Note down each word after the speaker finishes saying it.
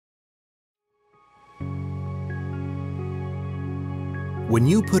When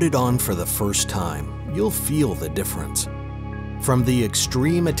you put it on for the first time, you'll feel the difference. From the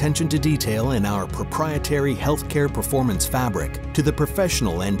extreme attention to detail in our proprietary healthcare performance fabric to the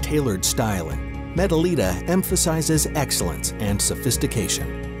professional and tailored styling, Medelita emphasizes excellence and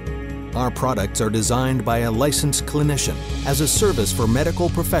sophistication. Our products are designed by a licensed clinician as a service for medical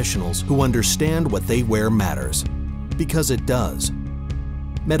professionals who understand what they wear matters. Because it does.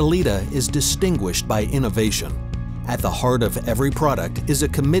 Medelita is distinguished by innovation. At the heart of every product is a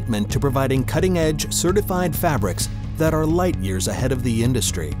commitment to providing cutting-edge certified fabrics that are light years ahead of the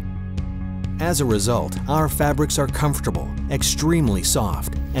industry. As a result, our fabrics are comfortable, extremely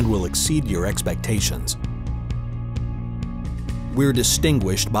soft, and will exceed your expectations. We're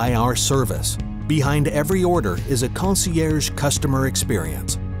distinguished by our service. Behind every order is a concierge customer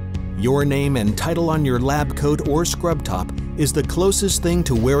experience. Your name and title on your lab coat or scrub top is the closest thing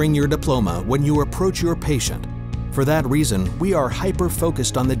to wearing your diploma when you approach your patient. For that reason, we are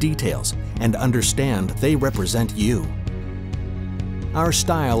hyper-focused on the details and understand they represent you. Our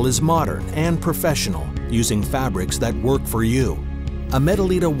style is modern and professional, using fabrics that work for you. A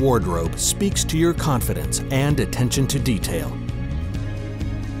Medelita wardrobe speaks to your confidence and attention to detail.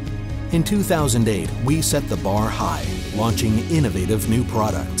 In 2008, we set the bar high, launching innovative new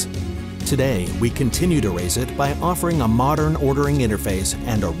products. Today, we continue to raise it by offering a modern ordering interface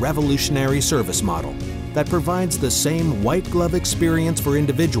and a revolutionary service model that provides the same white glove experience for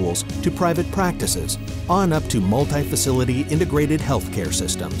individuals to private practices, on up to multi-facility integrated healthcare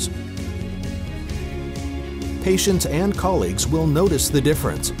systems. Patients and colleagues will notice the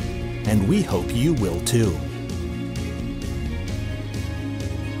difference, and we hope you will too.